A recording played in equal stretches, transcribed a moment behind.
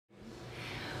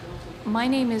My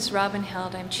name is Robin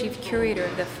Held. I'm chief curator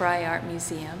of the Frye Art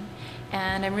Museum,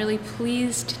 and I'm really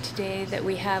pleased today that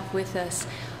we have with us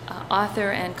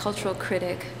author and cultural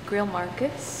critic Greil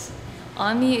Marcus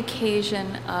on the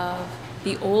occasion of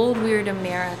the Old Weird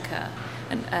America,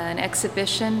 an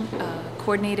exhibition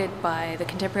coordinated by the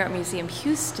Contemporary Art Museum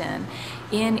Houston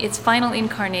in its final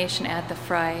incarnation at the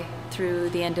Frye through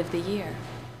the end of the year.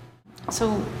 So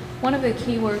one of the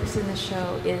key works in the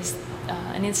show is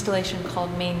an installation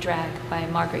called Main Drag by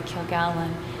Margaret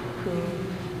Kilgallen, who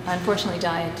unfortunately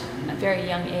died at a very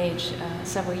young age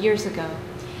several years ago.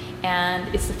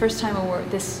 And it's the first time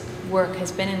this work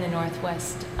has been in the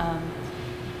Northwest.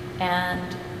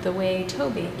 And the way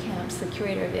Toby Kamps, the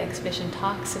curator of the exhibition,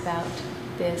 talks about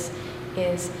this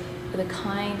is the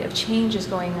kind of changes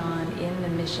going on in the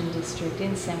Mission District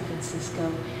in San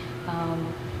Francisco.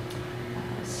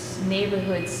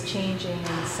 Neighborhoods changing,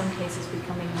 in some cases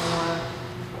becoming more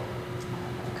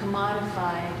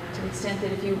commodified, to the extent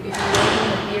that if you were in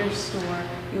a beer store,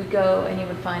 you would go and you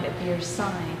would find a beer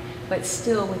sign, but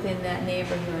still within that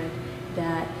neighborhood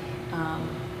that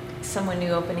someone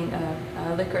new opening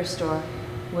a liquor store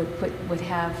would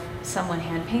have someone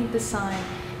hand paint the sign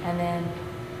and then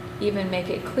even make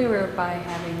it clearer by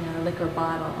having a liquor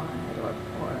bottle on it,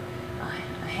 or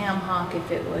a ham hock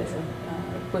if it was a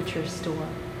butcher store.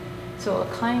 So a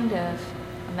kind of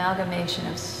amalgamation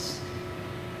of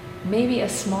maybe a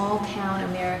small town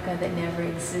America that never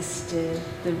existed,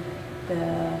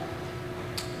 the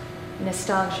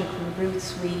nostalgic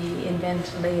roots we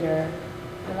invent later.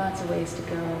 There are lots of ways to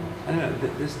go. I don't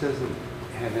know, this doesn't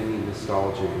have any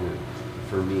nostalgia in it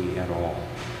for me at all.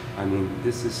 I mean,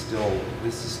 this is still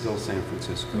San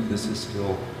Francisco. Mm-hmm. This is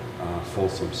still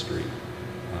Folsom Street.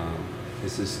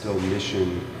 This is still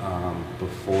Mission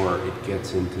before it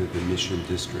gets into the Mission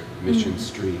District, Mission mm-hmm.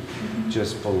 Street, mm-hmm.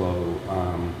 just below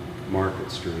Market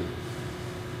Street.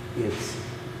 It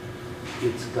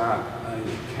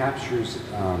captures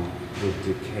the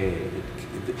decay.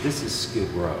 This is Skid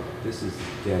Row. This is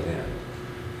dead end.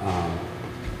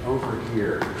 Over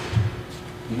here,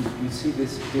 you see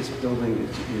this building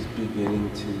is beginning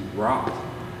to rot.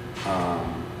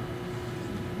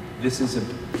 This is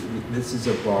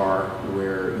a bar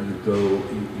where you go,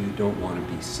 you don't want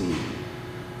to be seen.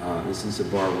 This is a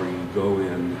bar where you go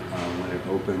in when it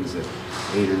opens at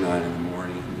 8 or 9 in the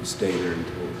morning, and you stay there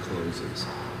until it closes.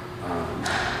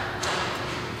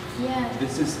 Yeah.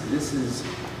 This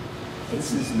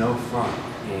is no fun,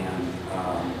 and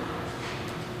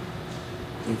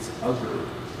it's ugly.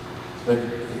 But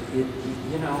it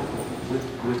you know,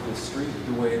 with the street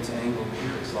the way it's angled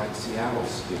here, it's like Seattle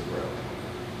Skid Row.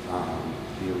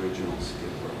 The original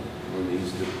Skid Row, when they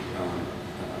used to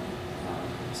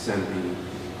send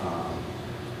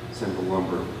the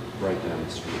lumber right down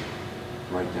the street,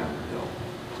 right down the hill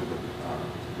to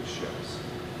the ships.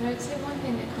 But I'd say one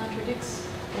thing that contradicts,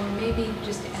 or maybe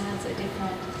just adds a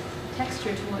different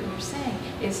texture to what you're saying,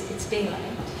 is it's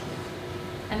daylight.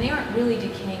 And they aren't really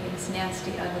decaying in this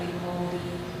nasty, ugly, moldy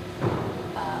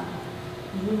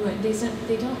ruin.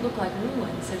 They don't look like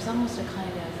ruins. There's almost a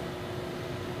kind of,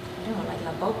 I don't know, like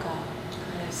La Boca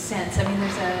kind of sense. I mean,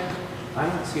 I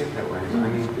don't see it that way. Mm-hmm. I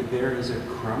mean, there is a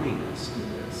crumminess to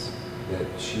this that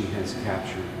she has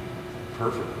captured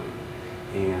perfectly.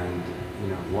 And, you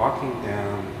know, walking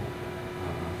down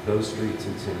those streets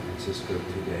in San Francisco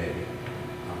today,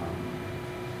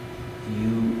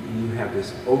 you have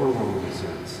this overwhelming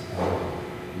sense of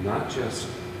not just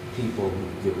people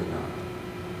who've given up,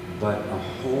 but a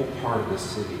whole part of the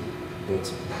city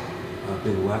that's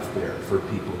been left there for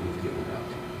people who've given up.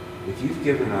 If you've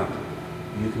given up,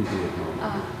 you can be at home.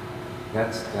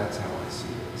 That's how I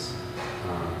see this.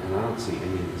 And I don't see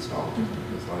any nostalgia,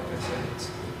 because like I said,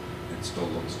 it still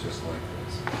looks just like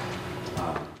this.